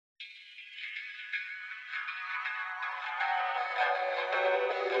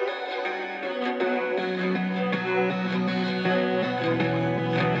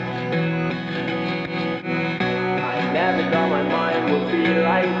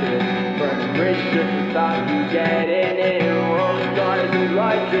this. Burning bridges just to stop you getting in. World stars and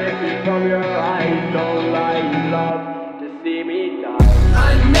blood dripping from your eyes. Don't lie, you love to see me die.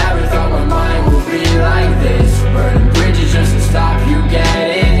 I never thought my mind would be like this. Burning bridges just to stop you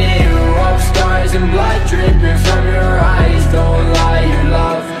getting in. World stars and blood dripping from your eyes. Don't lie, you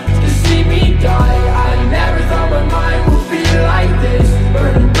love to see me die. I never thought my mind would be like this.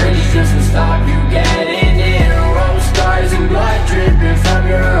 Burning bridges just to stop you getting in. World stars and blood dripping from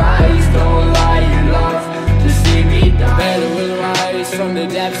your eyes. Don't lie, you love to see me die. Better will rise from the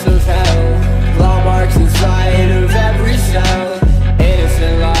depths of hell. Claw marks inside of every cell.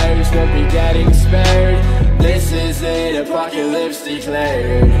 Innocent lives won't be getting spared. This is it, apocalypse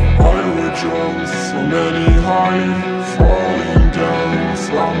declared. I would jump so many heights, falling down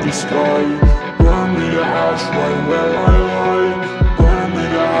from the sky. Burn me to ash right where I lie. Burn me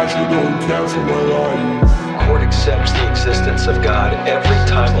to ash, you don't cancel my life. Court accepts the existence of God every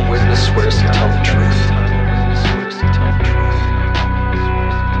time a witness swears to tell the truth.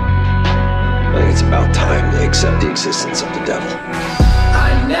 I think it's about time they accept the existence of the devil.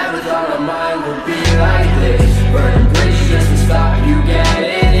 I never thought my mind would be like this. Burning